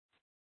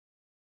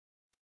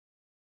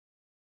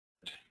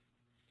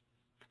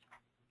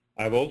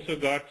I've also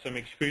got some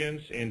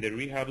experience in the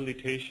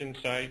rehabilitation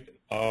side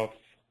of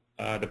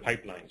the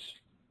pipelines.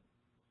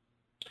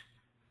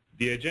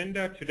 The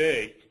agenda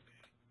today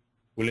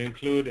will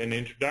include an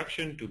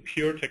introduction to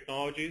pure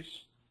technologies.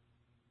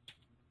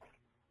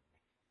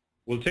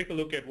 We'll take a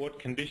look at what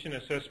condition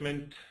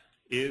assessment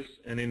is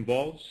and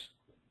involves.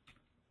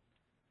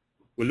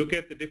 We'll look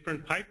at the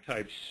different pipe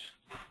types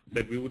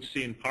that we would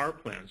see in power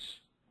plants,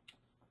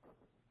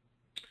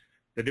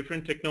 the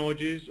different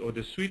technologies or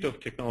the suite of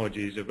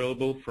technologies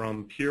available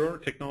from pure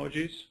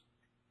technologies,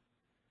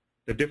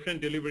 the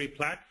different delivery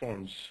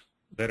platforms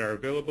that are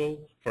available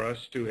for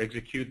us to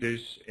execute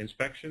these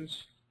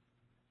inspections,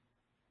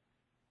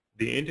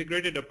 the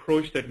integrated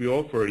approach that we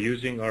offer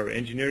using our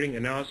engineering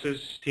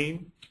analysis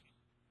team.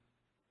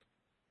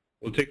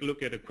 We'll take a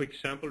look at a quick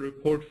sample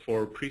report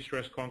for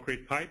pre-stressed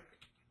concrete pipe,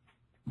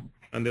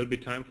 and there'll be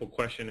time for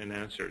question and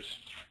answers.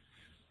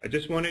 I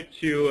just wanted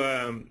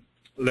to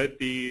let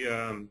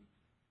the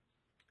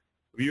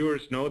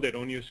viewers know that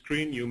on your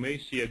screen you may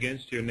see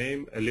against your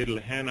name a little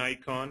hand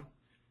icon.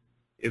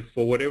 If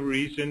for whatever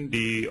reason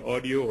the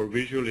audio or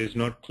visual is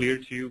not clear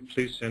to you,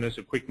 please send us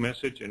a quick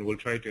message and we'll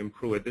try to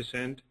improve at this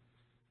end.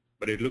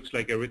 But it looks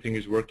like everything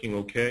is working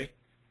okay.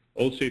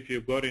 Also, if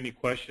you've got any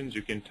questions,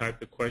 you can type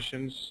the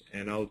questions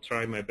and I'll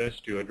try my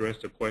best to address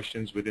the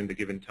questions within the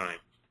given time.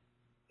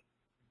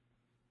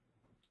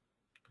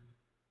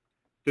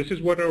 This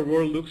is what our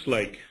world looks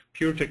like.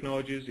 Pure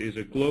Technologies is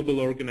a global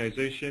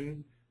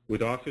organization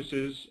with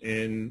offices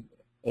in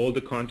all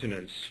the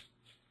continents.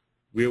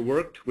 We have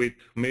worked with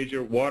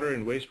major water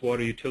and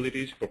wastewater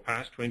utilities for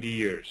past 20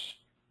 years.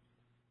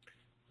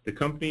 The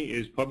company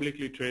is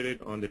publicly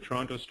traded on the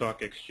Toronto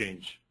Stock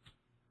Exchange.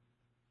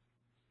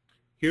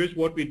 Here's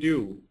what we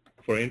do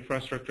for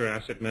infrastructure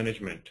asset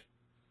management.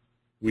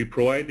 We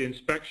provide the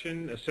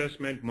inspection,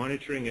 assessment,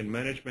 monitoring, and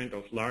management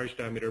of large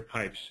diameter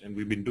pipes, and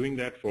we've been doing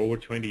that for over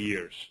 20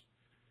 years.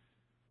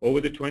 Over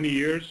the 20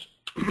 years,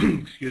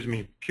 excuse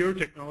me, Pure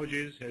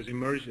Technologies has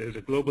emerged as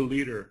a global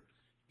leader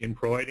in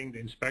providing the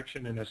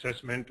inspection and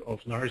assessment of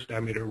large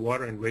diameter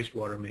water and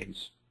wastewater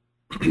mains.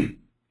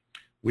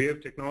 We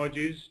have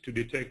technologies to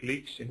detect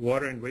leaks in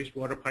water and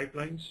wastewater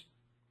pipelines.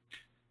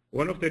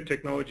 One of the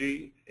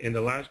technology in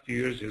the last few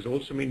years has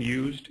also been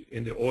used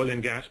in the oil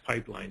and gas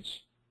pipelines.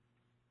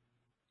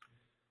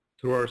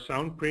 Through our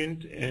sound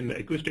print and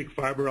acoustic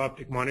fiber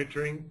optic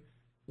monitoring,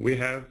 we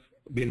have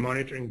been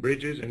monitoring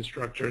bridges and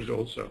structures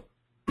also.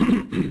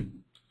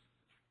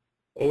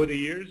 Over the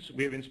years,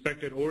 we have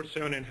inspected over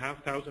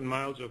 7,500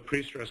 miles of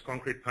pre-stressed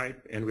concrete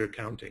pipe, and we're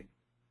counting.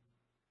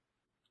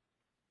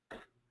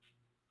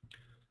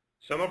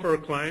 Some of our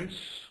clients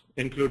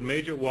include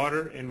major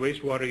water and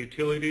wastewater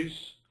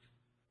utilities,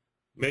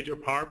 major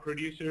power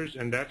producers,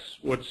 and that's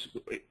what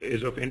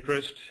is of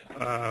interest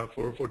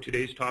for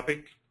today's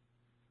topic,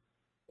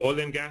 oil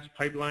and gas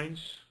pipelines,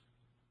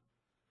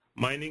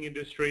 mining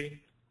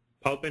industry,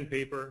 pulp and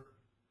paper,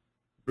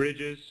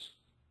 bridges,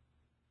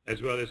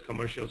 as well as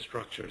commercial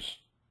structures.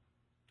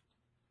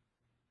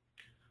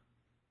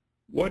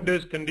 What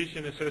does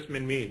condition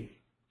assessment mean?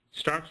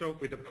 Starts off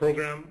with a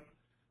program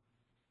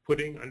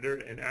putting under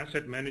an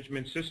asset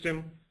management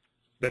system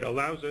that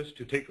allows us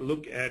to take a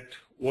look at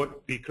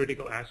what the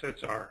critical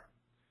assets are.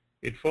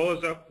 It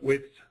follows up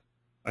with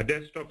a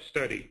desktop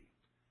study.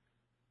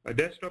 A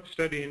desktop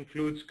study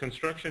includes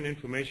construction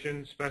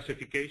information,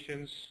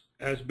 specifications,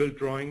 as-built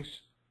drawings,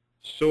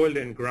 soil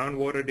and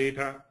groundwater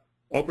data,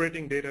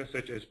 operating data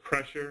such as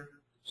pressure,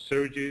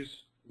 surges,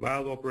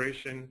 valve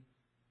operation,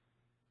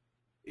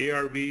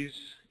 ARVs,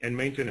 and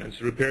maintenance,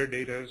 repair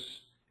data,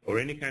 or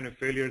any kind of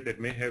failure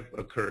that may have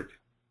occurred.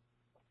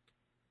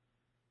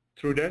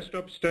 Through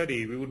desktop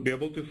study, we would be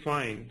able to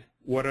find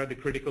what are the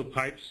critical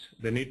pipes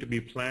that need to be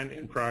planned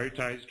and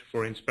prioritized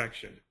for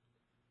inspection.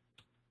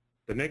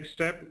 The next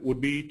step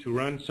would be to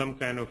run some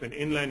kind of an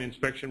inline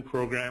inspection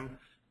program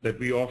that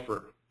we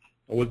offer.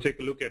 We'll take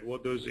a look at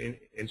what those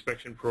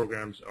inspection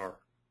programs are.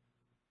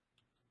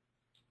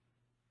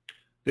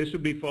 This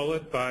would be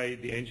followed by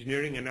the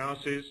engineering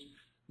analysis,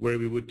 where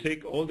we would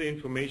take all the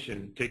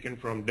information taken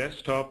from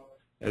desktop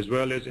as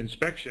well as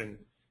inspection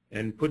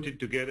and put it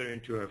together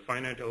into a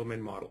finite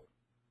element model.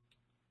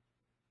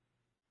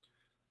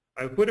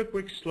 I've put a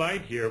quick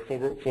slide here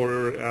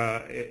for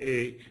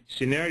a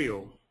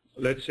scenario.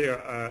 Let's say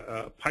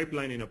a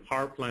pipeline in a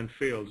power plant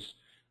fails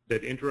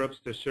that interrupts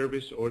the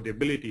service or the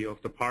ability of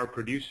the power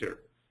producer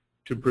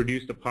to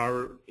produce the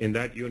power in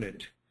that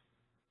unit.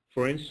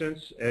 For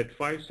instance, at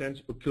 5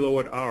 cents per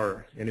kilowatt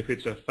hour, and if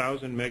it's a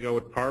 1,000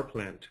 megawatt power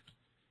plant,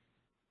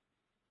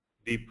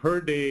 the per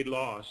day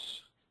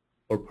loss,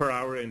 or per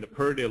hour and the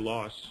per day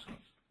loss,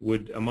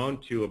 would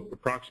amount to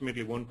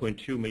approximately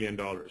 $1.2 million.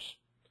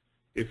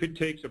 If it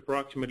takes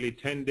approximately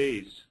 10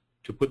 days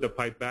to put the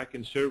pipe back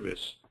in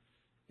service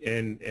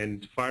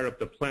and fire up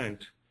the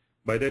plant,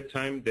 by that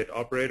time that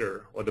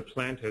operator or the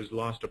plant has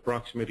lost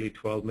approximately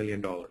 $12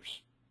 million.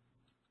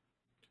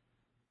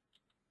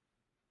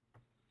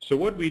 So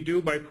what we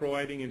do by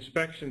providing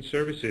inspection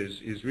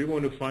services is we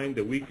want to find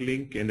the weak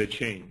link in the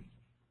chain.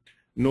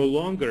 No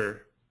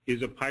longer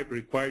is a pipe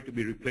required to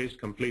be replaced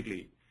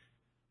completely.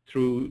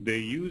 Through the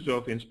use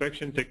of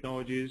inspection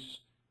technologies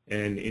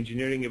and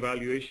engineering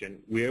evaluation,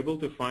 we're able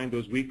to find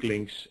those weak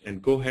links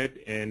and go ahead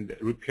and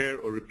repair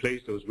or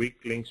replace those weak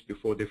links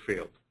before they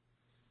failed.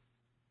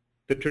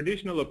 The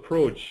traditional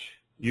approach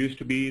used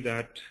to be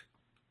that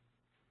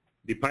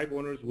the pipe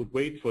owners would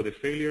wait for the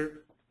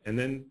failure and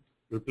then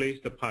replace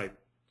the pipe.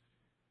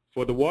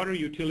 For the water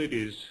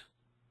utilities,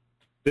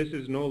 this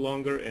is no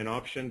longer an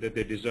option that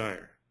they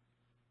desire.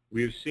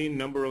 We've seen a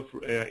number of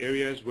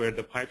areas where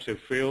the pipes have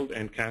failed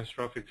and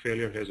catastrophic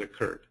failure has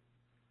occurred.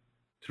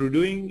 Through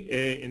doing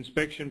an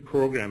inspection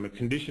program, a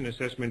condition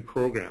assessment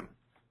program,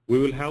 we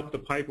will help the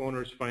pipe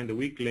owners find the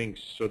weak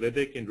links so that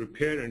they can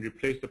repair and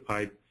replace the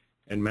pipe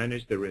and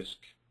manage the risk.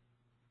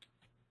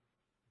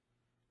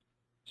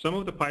 Some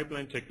of the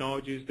pipeline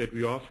technologies that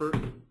we offer,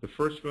 the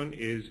first one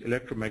is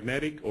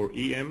electromagnetic or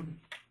EM.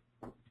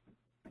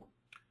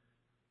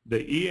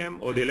 The EM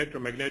or the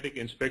electromagnetic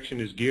inspection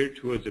is geared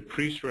towards a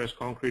pre-stressed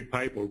concrete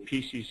pipe or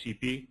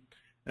PCCP,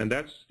 and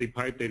that's the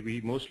pipe that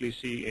we mostly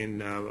see in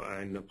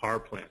the power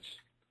plants.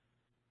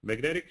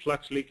 Magnetic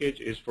flux leakage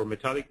is for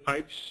metallic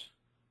pipes.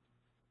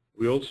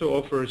 We also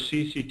offer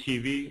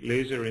CCTV,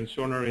 laser and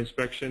sonar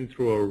inspection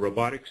through our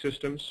robotic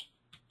systems.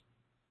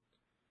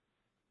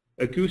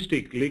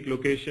 Acoustic leak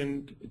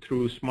location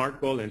through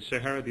SmartBall and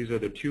Sahara. These are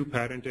the two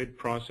patented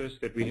processes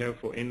that we have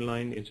for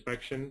inline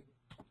inspection.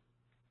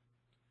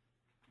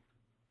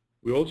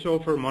 We also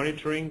offer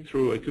monitoring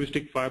through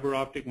acoustic fiber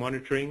optic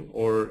monitoring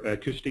or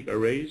acoustic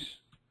arrays.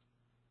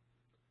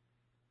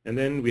 And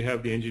then we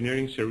have the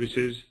engineering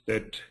services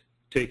that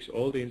takes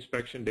all the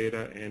inspection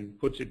data and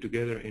puts it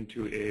together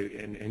into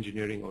an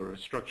engineering or a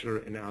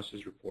structural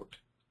analysis report.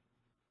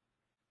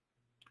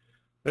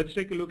 Let's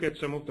take a look at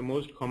some of the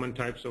most common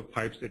types of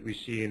pipes that we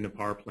see in the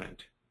power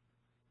plant.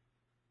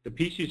 The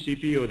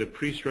PCCP or the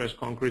pre-stressed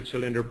concrete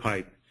cylinder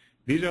pipe.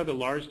 These are the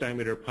large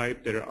diameter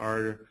pipe that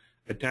are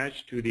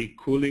attached to the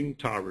cooling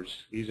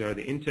towers. These are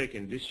the intake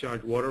and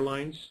discharge water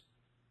lines.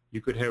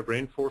 You could have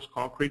reinforced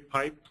concrete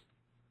pipe.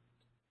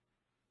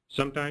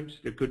 Sometimes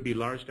there could be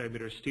large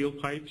diameter steel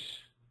pipes.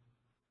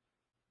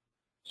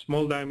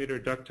 Small diameter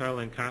ductile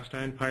and cast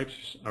iron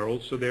pipes are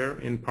also there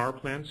in power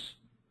plants.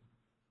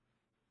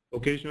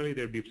 Occasionally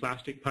there will be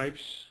plastic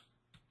pipes,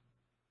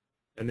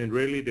 and then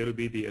rarely there will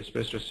be the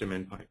asbestos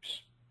cement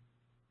pipes.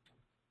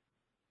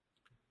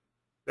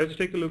 Let's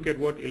take a look at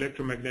what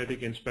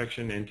electromagnetic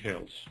inspection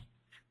entails.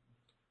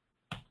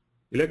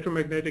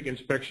 Electromagnetic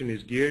inspection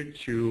is geared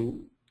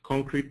to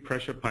concrete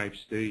pressure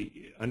pipes.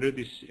 Under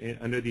the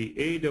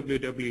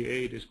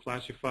AWWA, it is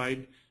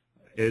classified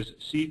as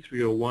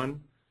C301.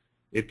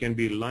 It can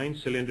be line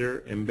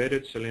cylinder,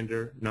 embedded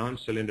cylinder,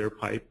 non-cylinder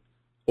pipe,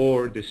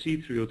 or the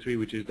C303,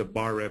 which is the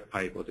bar rev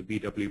pipe or the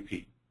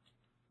BWP.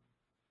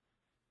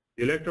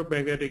 The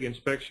electromagnetic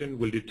inspection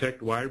will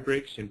detect wire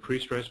breaks in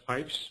pre-stressed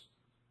pipes.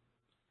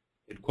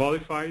 It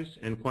qualifies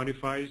and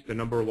quantifies the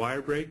number of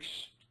wire breaks.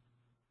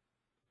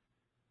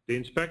 The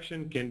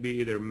inspection can be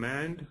either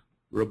manned,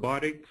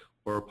 robotic,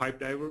 or a pipe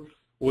diver.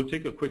 We'll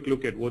take a quick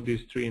look at what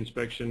these three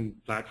inspection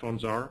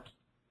platforms are.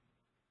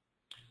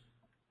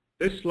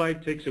 This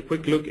slide takes a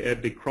quick look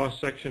at the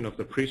cross-section of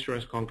the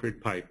pre-stressed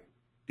concrete pipe.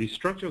 The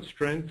structural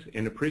strength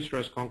in a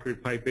pre-stressed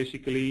concrete pipe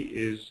basically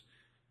is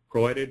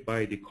provided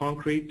by the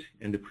concrete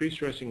and the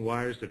pre-stressing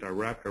wires that are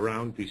wrapped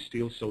around the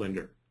steel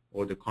cylinder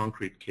or the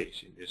concrete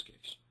case in this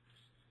case.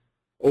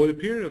 Over the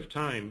period of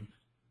time,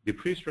 the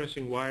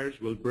pre-stressing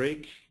wires will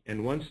break,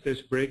 and once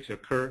these breaks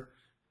occur,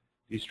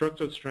 the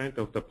structural strength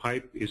of the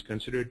pipe is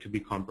considered to be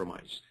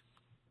compromised.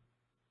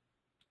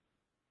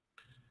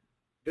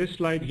 This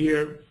slide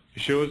here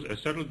shows a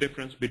subtle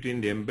difference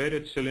between the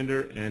embedded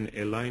cylinder and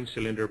a line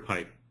cylinder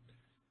pipe.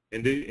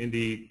 In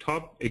the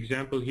top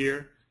example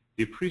here,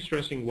 the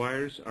pre-stressing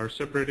wires are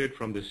separated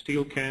from the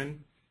steel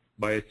can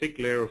by a thick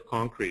layer of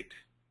concrete.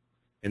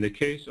 In the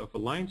case of a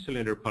line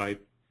cylinder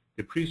pipe,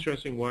 the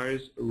pre-stressing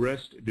wires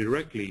rest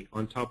directly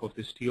on top of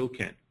the steel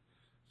can.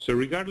 So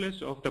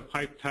regardless of the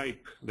pipe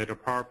type that a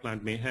power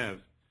plant may have,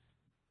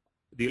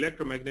 the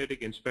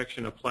electromagnetic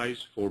inspection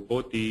applies for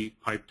both the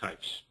pipe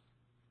types.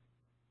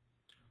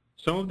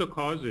 Some of the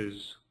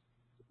causes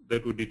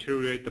that would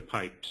deteriorate the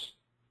pipes: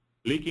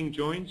 leaking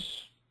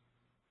joints.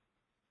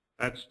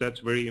 That's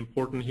very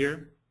important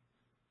here.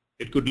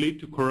 It could lead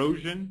to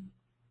corrosion,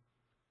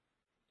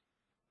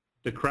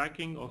 the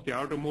cracking of the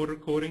outer motor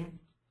coating,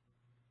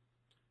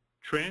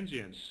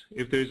 transients.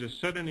 If there is a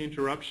sudden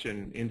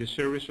interruption in the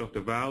service of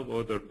the valve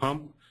or the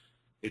pump,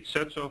 it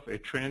sets off a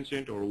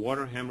transient or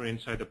water hammer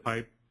inside the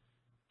pipe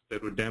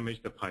that would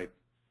damage the pipe.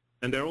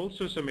 And there are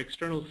also some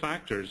external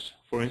factors.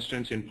 For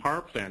instance, in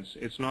power plants,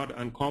 it's not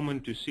uncommon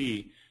to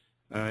see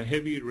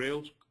heavy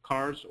rail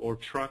cars or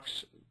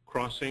trucks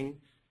crossing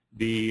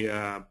the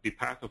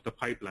path of the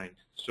pipeline.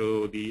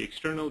 So the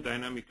external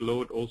dynamic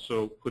load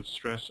also puts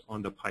stress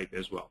on the pipe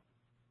as well.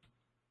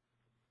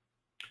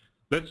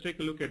 Let's take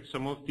a look at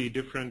some of the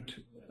different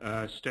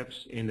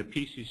steps in the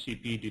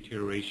PCCP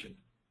deterioration.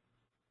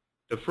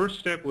 The first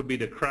step would be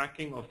the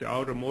cracking of the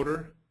outer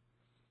motor.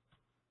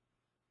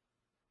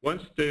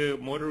 Once the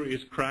motor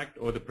is cracked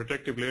or the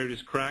protective layer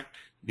is cracked,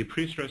 the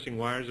pre-stressing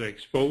wires are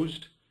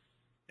exposed,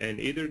 and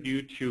either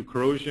due to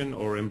corrosion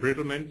or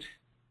embrittlement,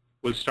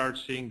 we'll start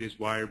seeing this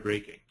wire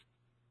breaking.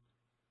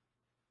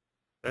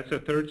 That's the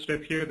third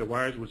step here. The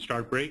wires will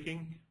start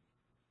breaking.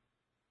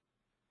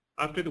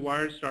 After the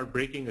wires start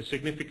breaking, a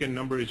significant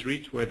number is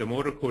reached where the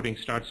motor coating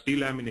starts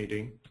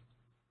delaminating.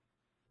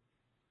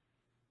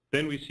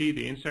 Then we see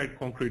the inside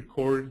concrete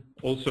core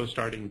also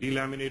starting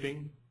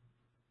delaminating.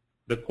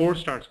 The core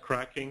starts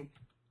cracking,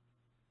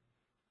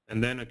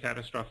 and then a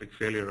catastrophic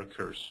failure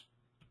occurs.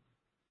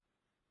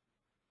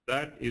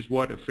 That is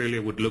what a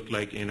failure would look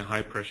like in a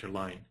high pressure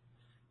line.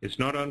 It's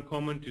not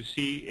uncommon to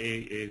see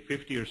a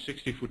 50 or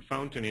 60 foot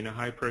fountain in a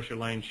high pressure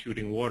line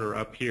shooting water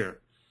up here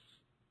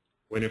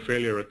when a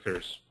failure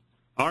occurs.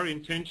 Our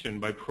intention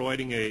by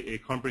providing a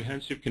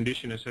comprehensive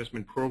condition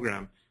assessment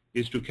program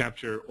is to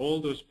capture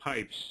all those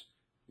pipes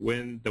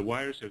when the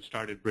wires have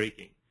started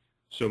breaking.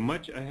 So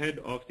much ahead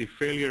of the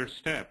failure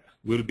step,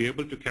 we'll be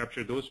able to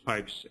capture those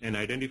pipes and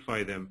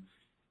identify them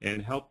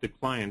and help the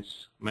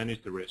clients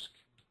manage the risk.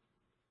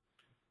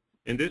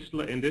 In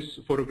this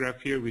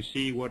photograph here, we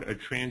see what a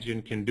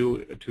transient can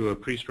do to a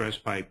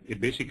pre-stressed pipe. It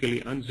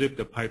basically unzipped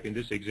the pipe in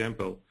this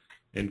example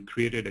and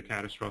created a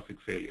catastrophic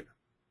failure.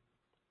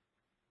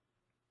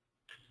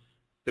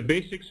 The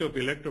basics of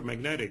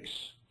electromagnetics.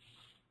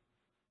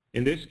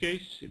 In this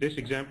case, this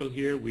example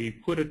here, we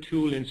put a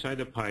tool inside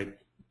the pipe,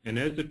 and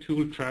as the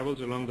tool travels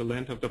along the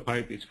length of the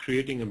pipe, it's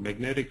creating a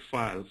magnetic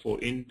file for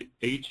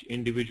each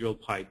individual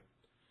pipe.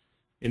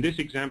 In this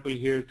example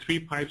here, 3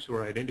 pipes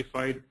were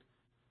identified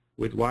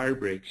with wire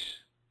breaks.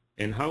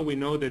 And how we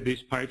know that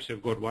these pipes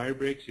have got wire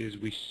breaks is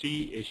we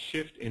see a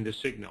shift in the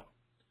signal.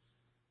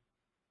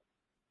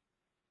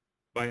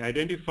 By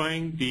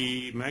identifying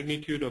the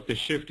magnitude of the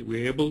shift,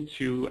 we're able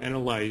to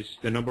analyze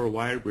the number of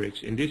wire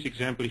breaks. In this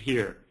example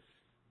here,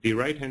 the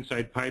right-hand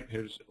side pipe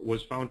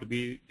was found to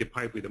be the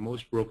pipe with the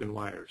most broken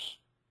wires.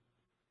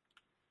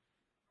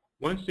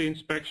 Once the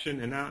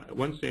inspection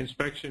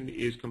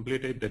is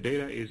completed, the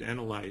data is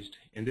analyzed.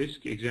 In this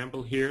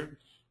example here,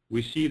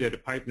 we see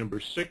that pipe number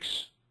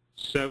 6,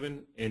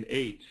 7, and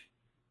 8,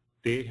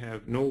 they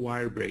have no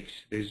wire breaks.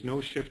 There's no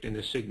shift in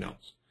the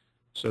signals.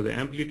 So the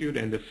amplitude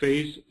and the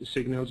phase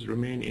signals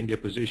remain in their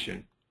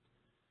position.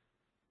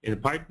 In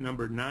pipe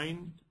number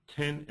 9,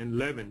 10, and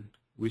 11,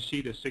 we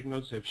see the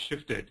signals have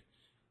shifted.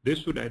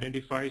 This would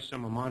identify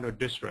some amount of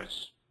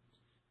distress.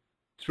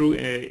 Through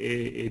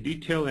a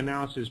detailed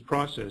analysis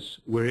process,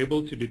 we're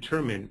able to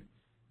determine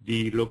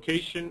the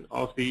location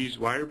of these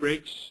wire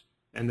breaks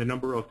and the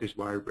number of these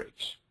wire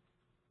breaks.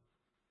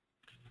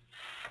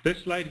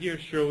 This slide here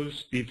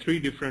shows the 3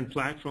 different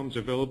platforms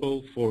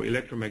available for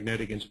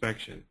electromagnetic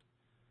inspection.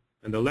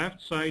 On the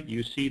left side,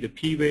 you see the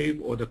P-wave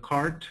or the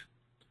cart,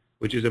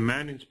 which is a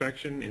manned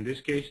inspection. In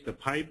this case, the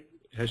pipe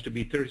has to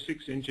be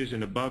 36 inches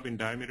and above in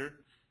diameter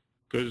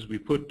because we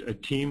put a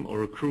team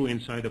or a crew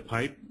inside the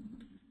pipe.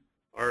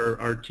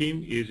 Our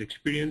team is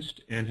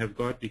experienced and have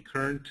got the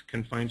current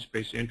confined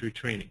space entry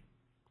training.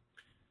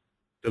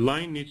 The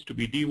line needs to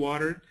be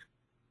dewatered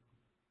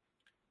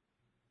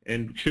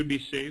and should be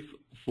safe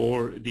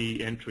for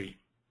the entry.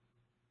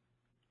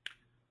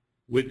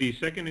 With the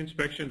second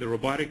inspection, the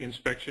robotic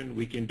inspection,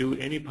 we can do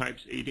any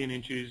pipes 18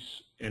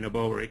 inches and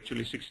above, or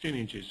actually 16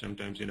 inches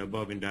sometimes and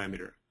above in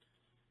diameter.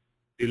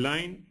 The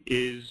line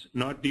is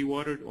not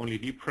dewatered, only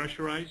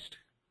depressurized.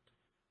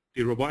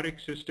 The robotic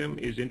system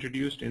is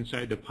introduced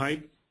inside the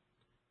pipe.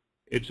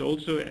 It's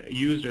also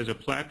used as a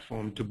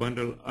platform to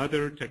bundle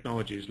other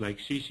technologies like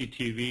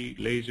CCTV,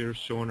 laser,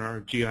 sonar,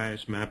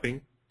 GIS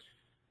mapping.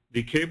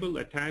 The cable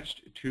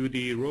attached to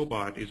the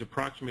robot is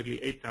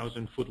approximately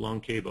 8,000 foot long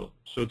cable.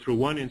 So through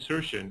one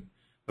insertion,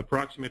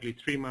 approximately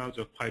 3 miles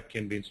of pipe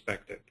can be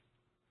inspected.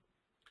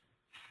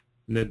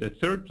 The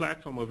third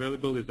platform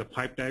available is the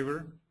pipe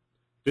diver.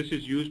 This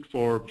is used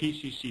for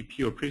PCCP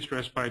or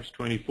pre-stressed pipes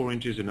 24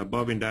 inches and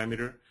above in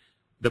diameter.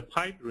 The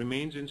pipe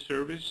remains in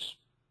service.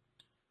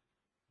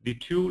 The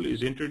tool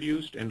is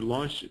introduced and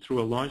launched through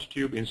a launch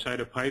tube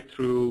inside a pipe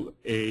through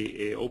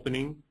an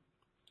opening.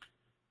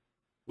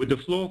 With the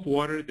flow of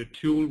water, the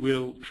tool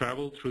will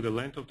travel through the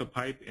length of the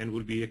pipe and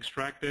will be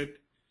extracted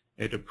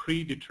at a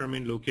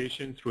predetermined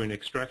location through an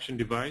extraction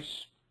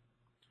device.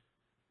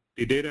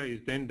 The data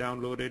is then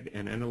downloaded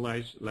and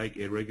analyzed like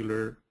a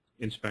regular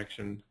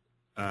inspection,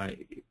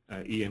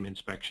 EM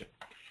inspection.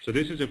 So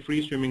this is a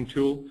free swimming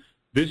tool.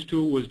 This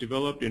tool was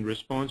developed in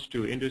response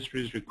to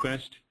industry's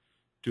request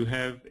to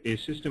have a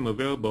system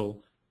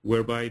available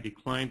whereby the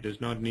client does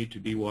not need to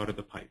dewater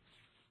the pipe.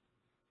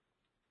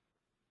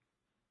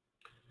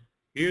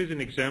 Here's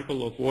an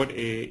example of what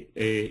a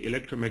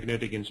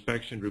electromagnetic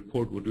inspection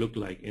report would look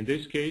like. In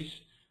this case,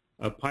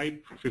 a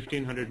pipe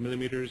 1500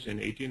 millimeters and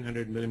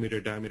 1800 millimeter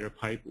diameter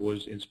pipe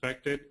was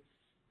inspected,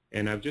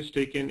 and I've just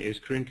taken a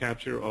screen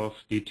capture of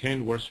the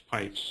 10 worst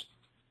pipes.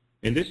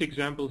 In this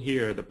example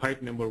here, the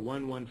pipe number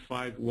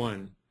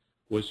 1151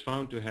 was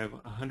found to have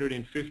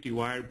 150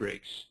 wire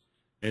breaks,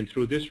 and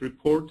through this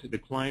report, the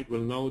client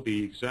will know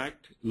the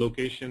exact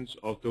locations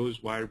of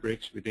those wire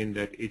breaks within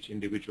that each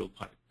individual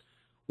pipe.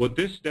 What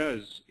this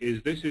does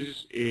is this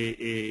is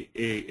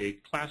a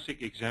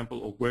classic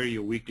example of where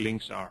your weak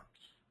links are.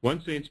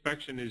 Once the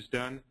inspection is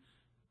done,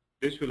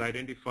 this will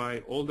identify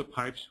all the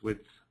pipes with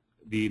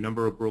the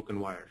number of broken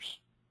wires.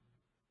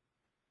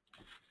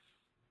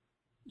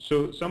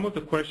 So some of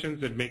the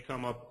questions that may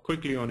come up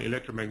quickly on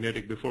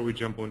electromagnetic before we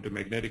jump onto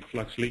magnetic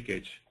flux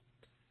leakage.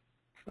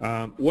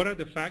 What are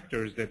the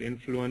factors that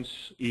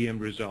influence EM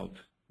result?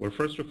 Well,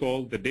 first of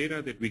all, the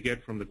data that we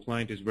get from the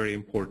client is very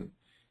important.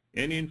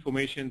 Any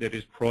information that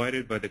is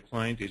provided by the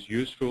client is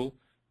useful.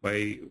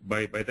 By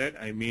that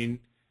I mean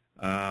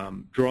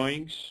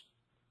drawings,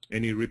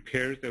 any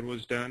repairs that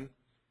was done,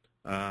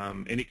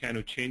 any kind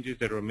of changes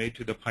that are made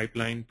to the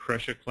pipeline,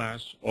 pressure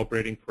class,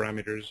 operating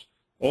parameters.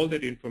 All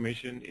that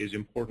information is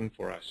important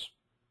for us.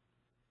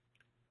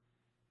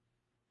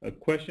 A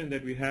question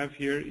that we have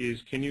here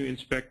is, can you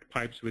inspect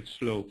pipes with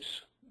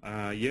slopes?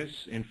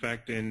 Yes, in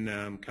fact,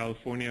 in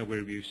California,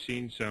 where we've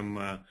seen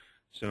some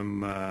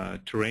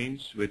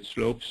terrains with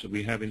slopes,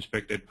 we have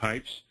inspected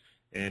pipes,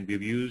 and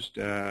we've used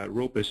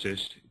rope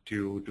assist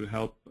to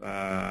help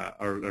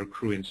our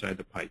crew inside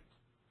the pipe.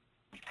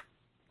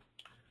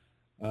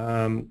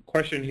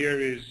 Question here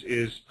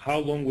is how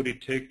long would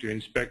it take to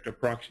inspect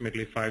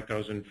approximately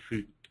 5,000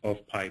 feet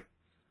of pipe?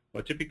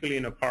 Well, typically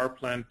in a power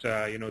plant,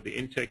 the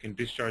intake and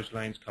discharge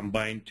lines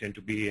combined tend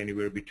to be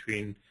anywhere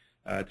between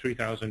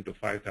 3,000 to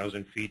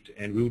 5,000 feet,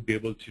 and we would be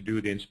able to do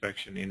the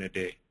inspection in a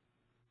day.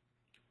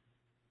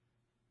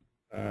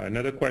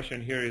 Another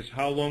question here is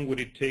how long would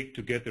it take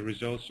to get the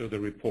results of the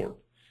report?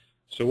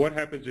 So what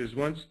happens is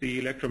once the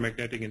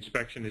electromagnetic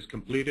inspection is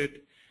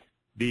completed,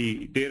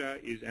 the data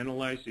is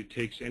analyzed. It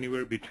takes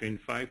anywhere between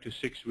 5 to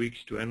 6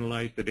 weeks to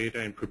analyze the data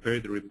and prepare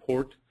the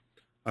report,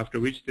 after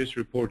which this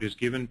report is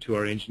given to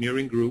our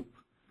engineering group,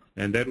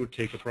 and that would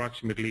take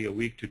approximately a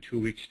week to 2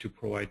 weeks to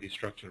provide the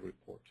structural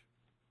report.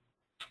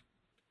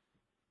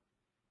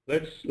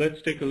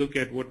 Let's take a look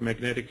at what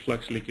magnetic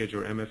flux leakage,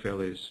 or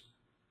MFL, is.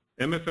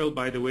 MFL,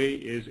 by the way,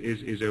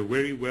 is a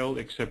very well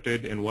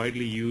accepted and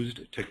widely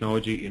used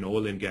technology in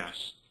oil and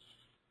gas.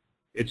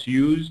 It's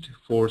used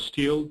for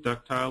steel,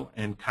 ductile,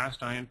 and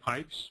cast iron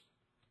pipes.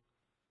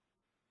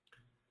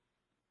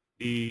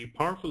 The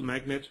powerful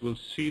magnets will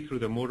see through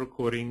the motor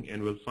coating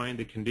and will find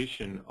the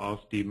condition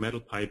of the metal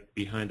pipe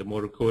behind the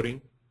motor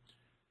coating.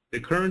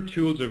 The current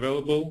tools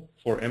available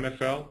for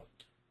MFL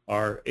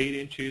are 8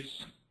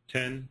 inches,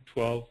 10,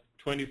 12,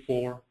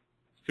 24,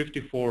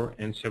 54,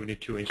 and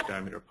 72-inch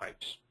diameter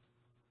pipes.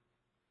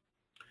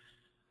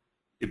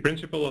 The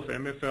principle of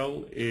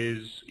MFL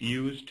is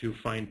used to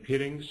find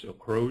pittings or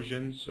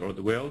corrosions or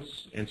the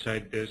wells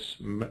inside this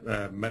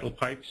metal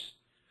pipes.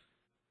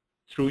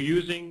 Through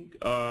using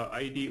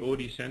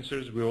ID/OD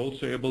sensors, we're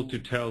also able to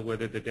tell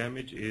whether the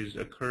damage is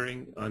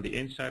occurring on the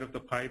inside of the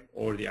pipe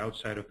or the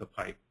outside of the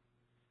pipe.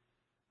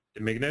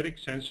 The magnetic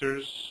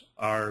sensors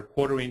are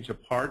 1/4 inch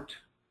apart,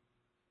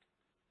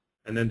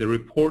 and then the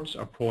reports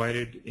are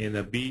provided in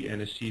a B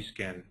and a C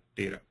scan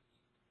data.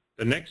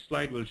 The next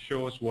slide will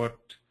show us what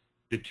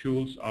the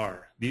tools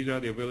are. These are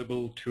the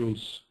available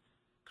tools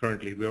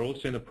currently. We're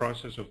also in the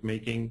process of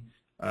making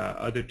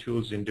other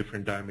tools in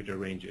different diameter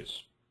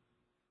ranges.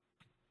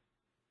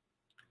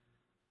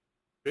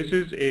 This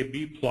is a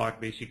B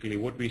plot, basically.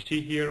 What we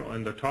see here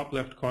on the top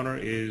left corner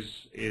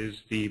is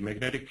the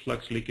magnetic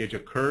flux leakage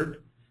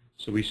occurred.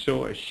 So we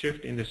saw a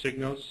shift in the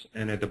signals,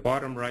 and at the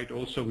bottom right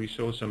also we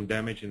saw some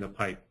damage in the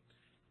pipe.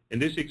 In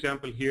this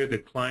example here, the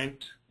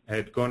client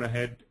had gone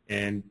ahead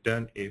and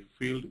done a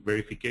field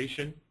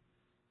verification,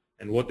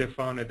 and what they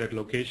found at that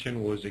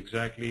location was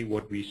exactly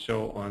what we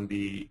saw on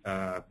the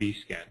B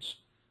scans.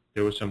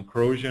 There was some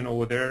corrosion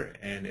over there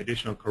and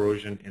additional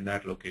corrosion in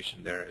that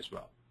location there as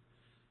well.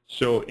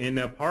 So in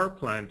a power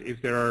plant,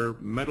 if there are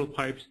metal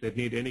pipes that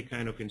need any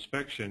kind of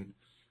inspection,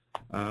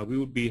 we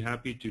would be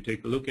happy to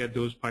take a look at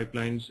those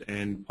pipelines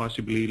and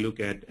possibly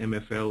look at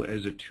MFL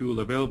as a tool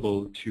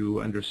available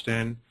to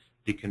understand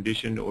the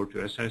condition or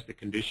to assess the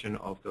condition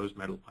of those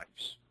metal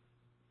pipes.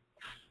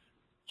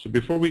 So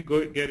before we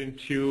get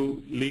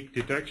into leak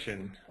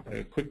detection,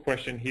 a quick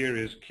question here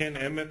is, can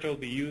MFL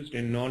be used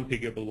in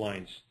non-piggable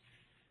lines?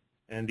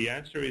 And the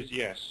answer is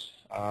yes.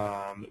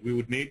 We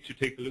would need to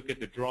take a look at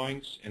the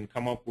drawings and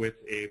come up with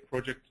a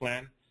project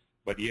plan.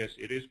 But yes,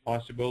 it is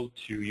possible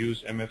to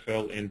use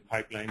MFL in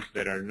pipelines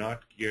that are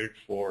not geared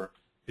for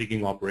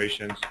pigging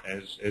operations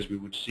as we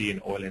would see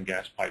in oil and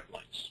gas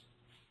pipelines.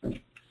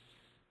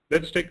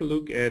 Let's take a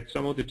look at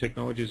some of the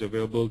technologies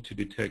available to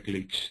detect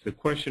leaks. The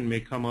question may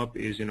come up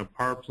is, in a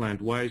power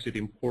plant, why is it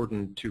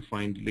important to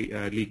find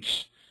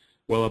leaks?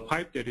 Well, a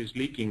pipe that is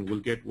leaking will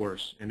get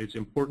worse, and it's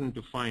important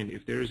to find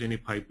if there is any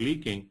pipe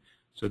leaking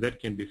so that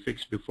can be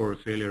fixed before a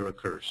failure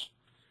occurs.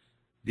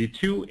 The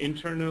two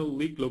internal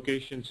leak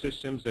location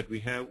systems that we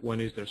have, one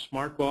is the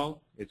Smart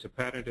Ball, it's a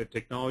patented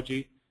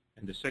technology,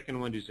 and the second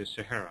one is the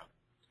Sahara.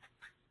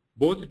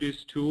 Both of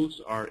these tools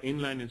are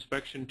inline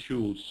inspection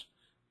tools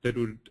that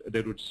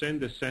would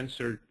send the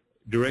sensor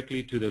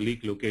directly to the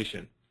leak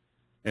location.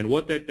 And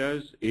what that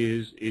does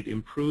is it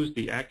improves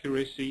the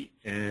accuracy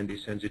and the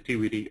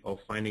sensitivity of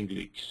finding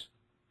leaks.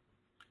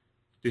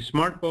 The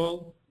smart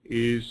ball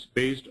is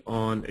based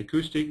on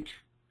acoustic.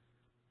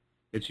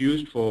 It's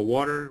used for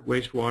water,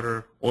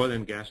 wastewater, oil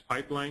and gas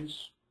pipelines.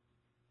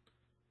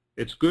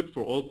 It's good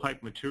for all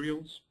pipe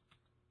materials.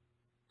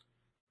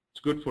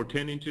 It's good for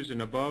 10 inches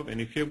and above,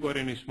 and if you've got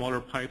any smaller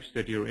pipes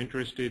that you're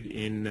interested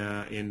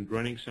in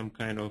running some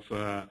kind of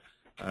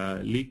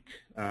leak,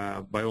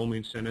 by all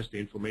means send us the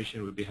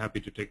information. We'll be happy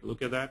to take a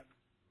look at that.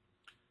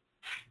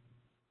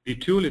 The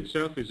tool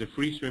itself is a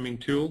free swimming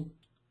tool,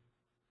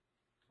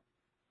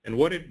 and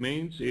what it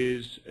means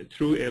is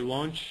through a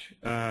launch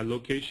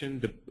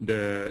location,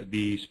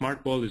 the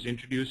smart ball is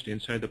introduced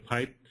inside the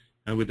pipe,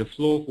 and with the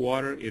flow of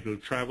water, it will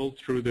travel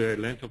through the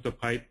length of the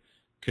pipe,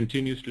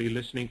 continuously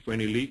listening for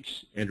any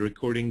leaks and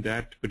recording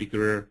that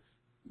particular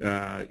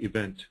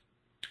event.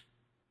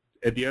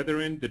 At the other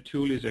end, the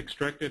tool is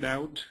extracted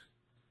out,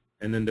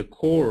 and then the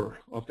core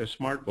of the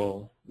smart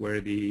ball,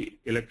 where the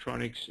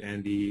electronics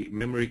and the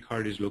memory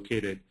card is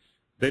located,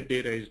 that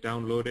data is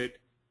downloaded,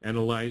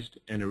 analyzed,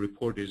 and a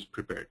report is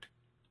prepared.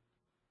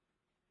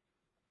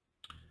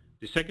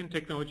 The second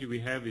technology we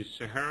have is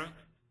Sahara.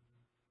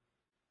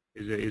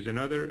 Is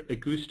another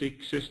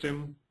acoustic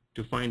system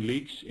to find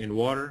leaks in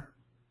water,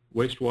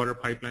 wastewater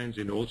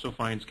pipelines, and also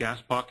finds gas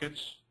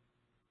pockets.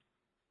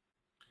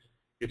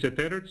 It's a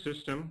tethered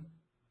system.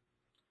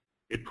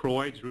 It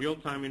provides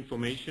real-time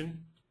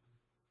information.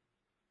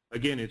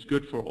 Again, it's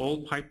good for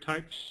all pipe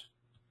types,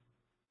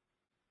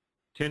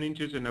 10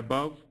 inches and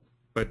above,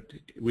 but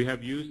we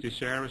have used the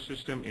Sahara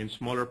system in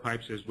smaller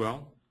pipes as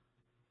well.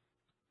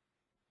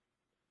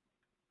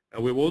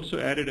 We've also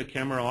added a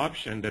camera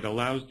option that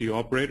allows the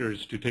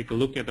operators to take a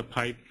look at the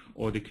pipe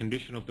or the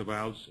condition of the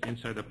valves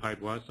inside the pipe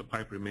whilst the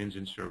pipe remains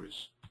in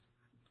service.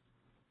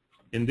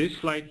 In this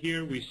slide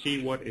here, we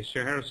see what a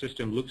Sahara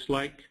system looks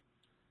like.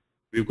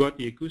 We've got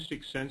the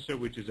acoustic sensor,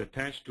 which is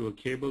attached to a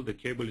cable. The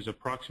cable is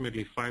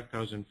approximately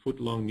 5,000 foot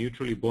long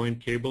neutrally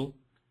buoyant cable.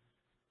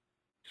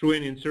 Through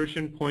an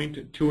insertion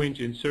point,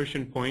 2-inch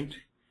insertion point,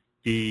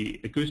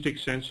 the acoustic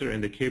sensor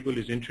and the cable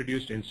is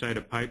introduced inside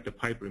a pipe. The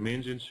pipe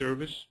remains in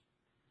service.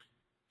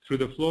 Through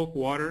the flow of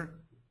water,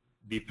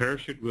 the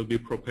parachute will be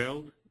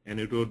propelled, and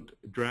it would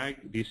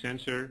drag the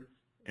sensor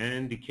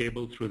and the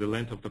cable through the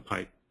length of the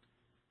pipe.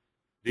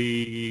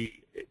 The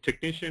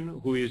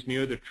technician who is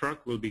near the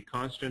truck will be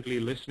constantly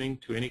listening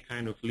to any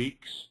kind of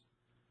leaks,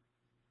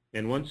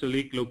 and once a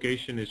leak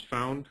location is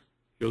found,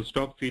 he'll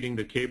stop feeding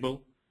the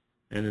cable,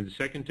 and then the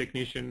second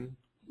technician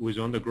who is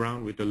on the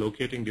ground with the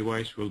locating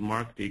device will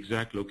mark the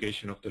exact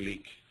location of the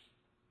leak.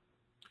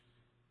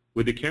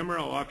 With the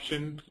camera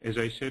option, as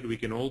I said, we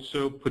can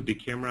also put the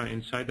camera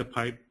inside the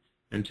pipe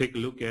and take a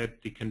look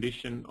at the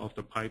condition of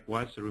the pipe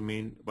whilst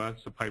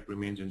the pipe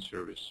remains in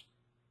service.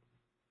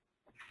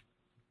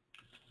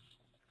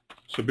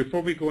 So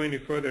before we go any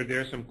further, there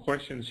are some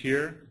questions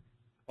here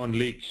on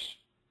leaks.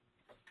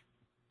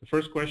 The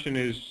first question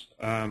is,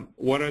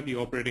 what are the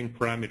operating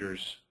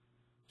parameters?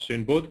 So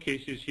in both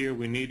cases here,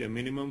 we need a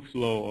minimum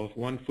flow of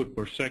 1 foot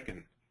per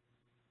second.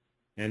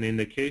 And in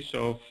the case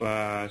of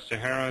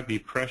Sahara, the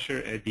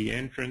pressure at the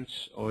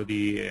entrance or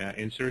the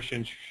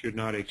insertion should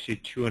not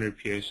exceed 200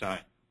 psi.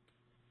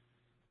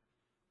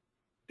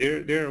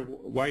 There are a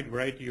wide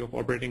variety of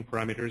operating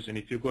parameters, and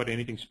if you've got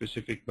anything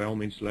specific, by all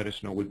means let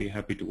us know. We'd be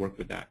happy to work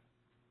with that.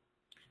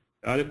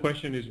 The other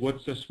question is,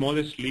 what's the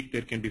smallest leak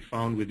that can be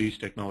found with these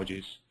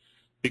technologies?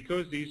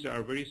 Because these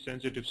are very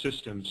sensitive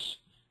systems,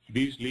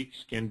 these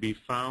leaks can be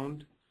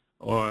found,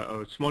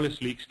 or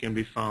smallest leaks can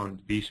be found.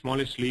 The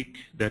smallest leak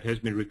that has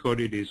been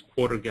recorded is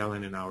 1/4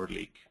 gallon an hour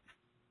leak.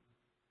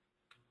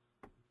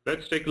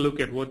 Let's take a look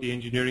at what the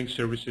engineering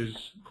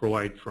services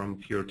provide from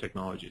Pure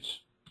Technologies.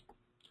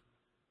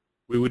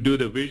 We would do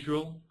the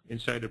visual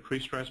inside a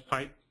prestressed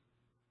pipe,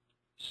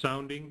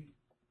 sounding,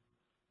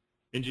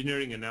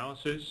 engineering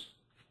analysis.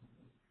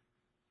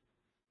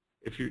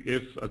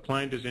 If a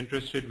client is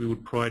interested, we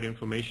would provide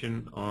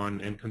information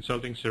on and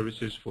consulting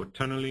services for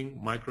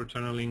tunneling,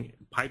 micro-tunneling,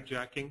 pipe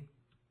jacking,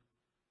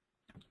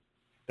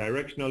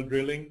 directional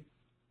drilling,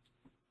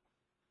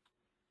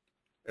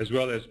 as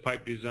well as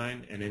pipe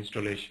design and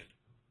installation.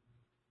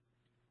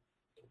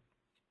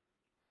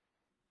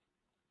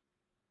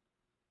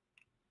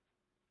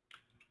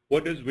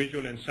 What does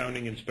visual and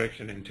sounding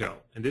inspection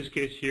entail? In this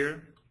case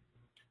here,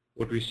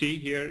 what we see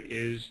here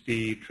is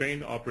the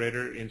trained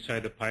operator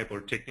inside the pipe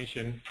or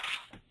technician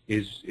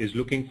is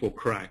looking for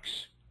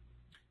cracks.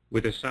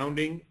 With the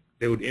sounding,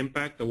 they would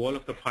impact the wall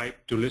of the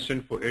pipe to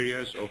listen for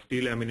areas of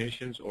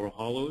delaminations or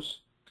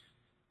hollows,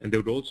 and they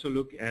would also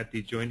look at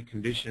the joint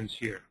conditions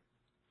here.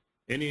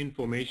 Any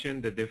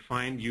information that they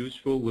find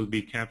useful will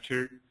be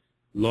captured,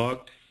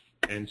 logged,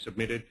 and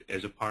submitted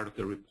as a part of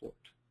the report.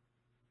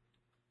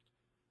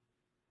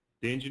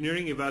 The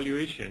engineering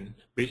evaluation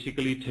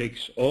basically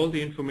takes all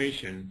the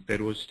information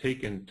that was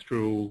taken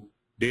through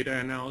data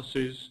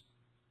analysis,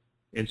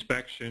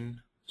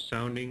 inspection,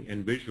 sounding,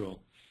 and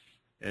visual,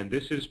 and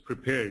this is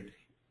prepared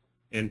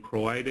and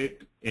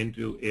provided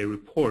into a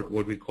report,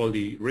 what we call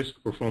the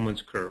risk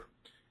performance curve.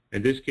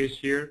 In this case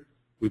here,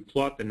 We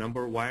plot the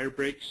number of wire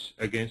breaks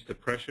against the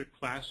pressure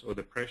class or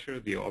the pressure,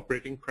 the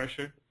operating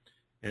pressure,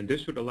 and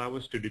this would allow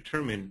us to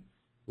determine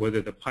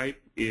whether the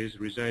pipe is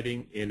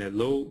residing in a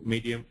low,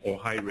 medium, or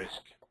high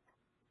risk.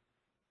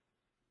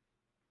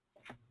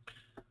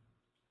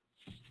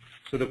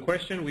 So the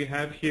question we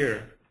have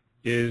here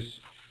is,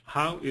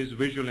 how is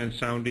visual and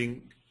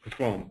sounding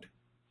performed?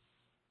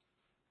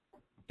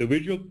 The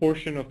visual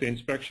portion of the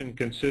inspection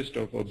consists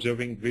of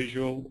observing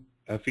visual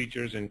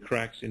features and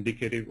cracks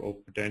indicative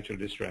of potential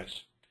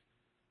distress.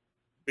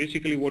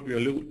 Basically, what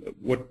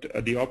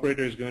the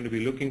operator is going to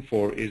be looking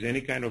for is any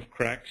kind of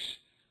cracks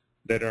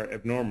that are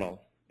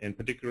abnormal, and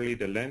particularly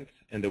the length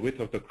and the width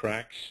of the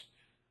cracks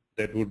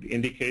that would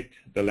indicate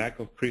the lack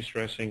of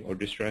pre-stressing or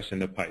distress in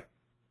the pipe.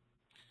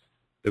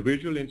 The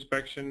visual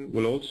inspection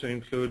will also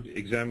include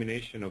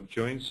examination of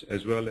joints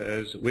as well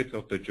as width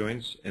of the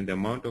joints and the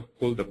amount of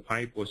pull the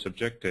pipe was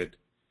subjected,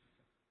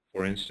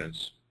 for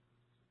instance.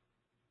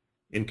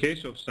 In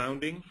case of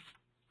sounding,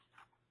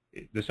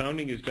 the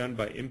sounding is done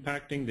by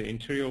impacting the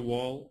interior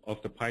wall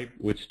of the pipe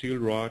with steel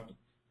rod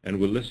and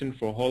will listen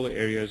for hollow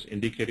areas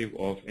indicative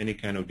of any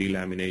kind of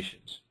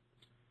delaminations.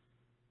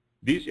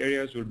 These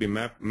areas will be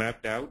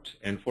mapped out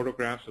and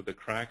photographs of the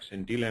cracks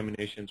and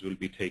delaminations will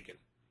be taken.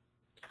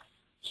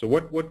 So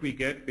what we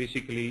get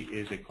basically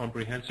is a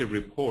comprehensive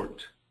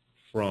report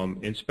from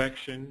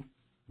inspection,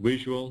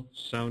 visual,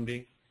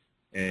 sounding,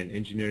 and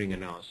engineering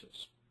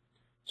analysis.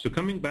 So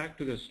coming back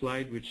to the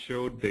slide which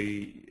showed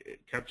the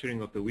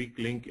capturing of the weak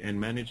link and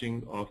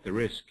managing of the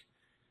risk,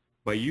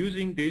 by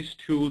using these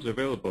tools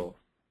available,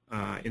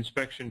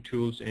 inspection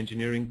tools,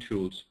 engineering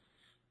tools,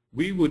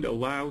 we would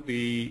allow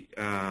the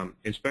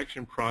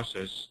inspection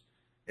process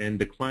and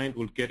the client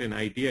will get an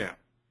idea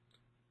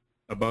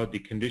about the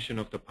condition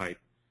of the pipe.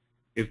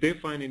 If they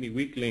find any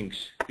weak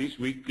links, these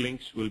weak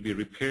links will be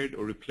repaired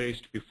or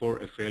replaced before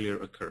a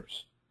failure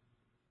occurs.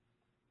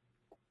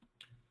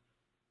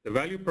 The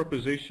value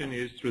proposition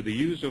is through the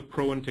use of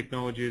proven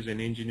technologies and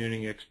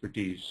engineering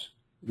expertise.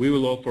 We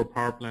will offer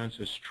power plants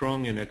a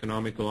strong and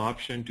economical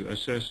option to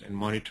assess and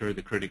monitor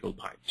the critical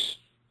pipes.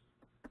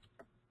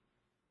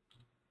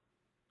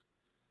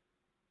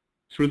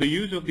 Through the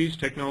use of these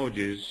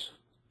technologies,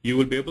 you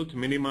will be able to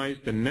minimize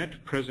the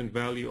net present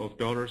value of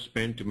dollars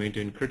spent to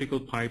maintain critical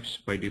pipes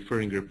by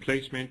deferring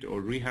replacement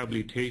or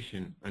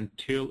rehabilitation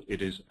until it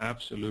is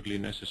absolutely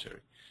necessary.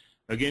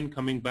 Again,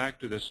 coming back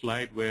to the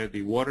slide where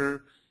the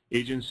water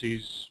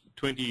agencies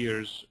 20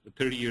 years,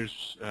 30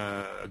 years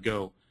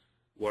ago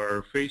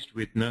were faced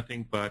with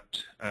nothing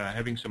but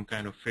having some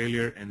kind of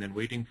failure and then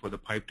waiting for the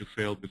pipe to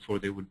fail before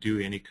they would do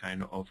any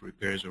kind of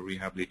repairs or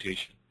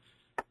rehabilitation.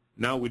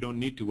 Now we don't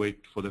need to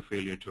wait for the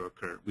failure to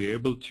occur. We're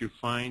able to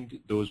find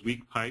those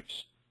weak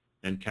pipes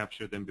and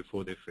capture them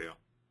before they fail.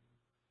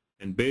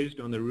 And based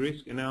on the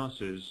risk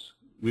analysis,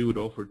 we would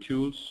offer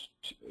tools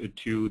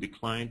to the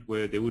client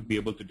where they would be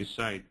able to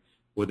decide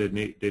whether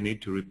they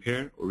need to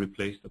repair or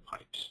replace the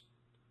pipes.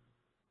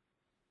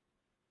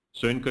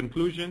 So in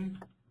conclusion,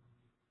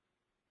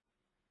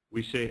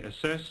 we say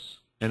assess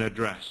and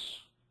address.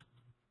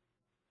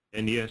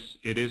 And yes,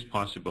 it is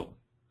possible.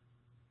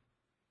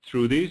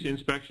 Through these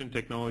inspection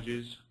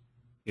technologies,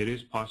 it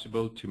is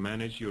possible to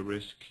manage your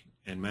risk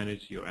and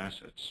manage your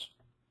assets.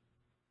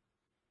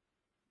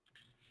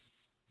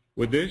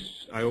 With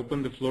this, I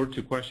open the floor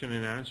to question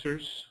and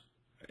answers.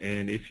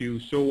 And if you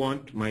so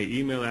want, my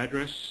email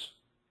address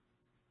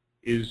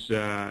is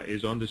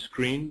on the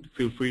screen.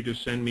 Feel free to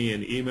send me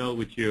an email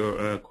with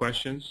your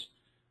questions.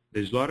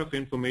 There's a lot of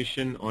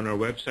information on our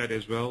website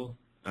as well,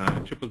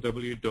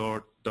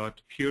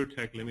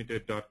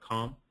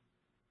 www.puretechlimited.com.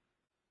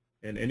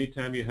 And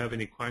anytime you have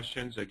any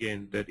questions,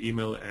 again, that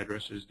email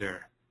address is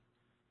there.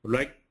 I'd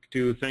like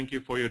to thank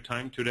you for your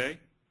time today,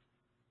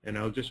 and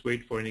I'll just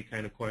wait for any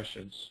kind of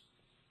questions.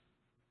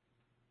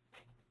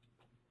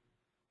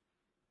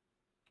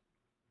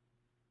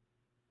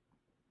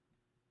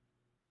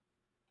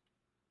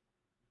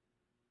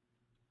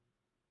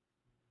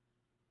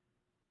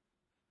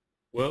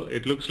 Well,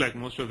 it looks like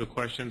most of the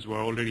questions were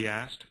already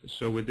asked.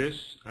 So with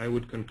this, I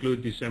would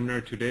conclude the seminar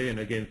today, and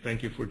again,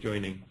 thank you for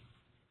joining.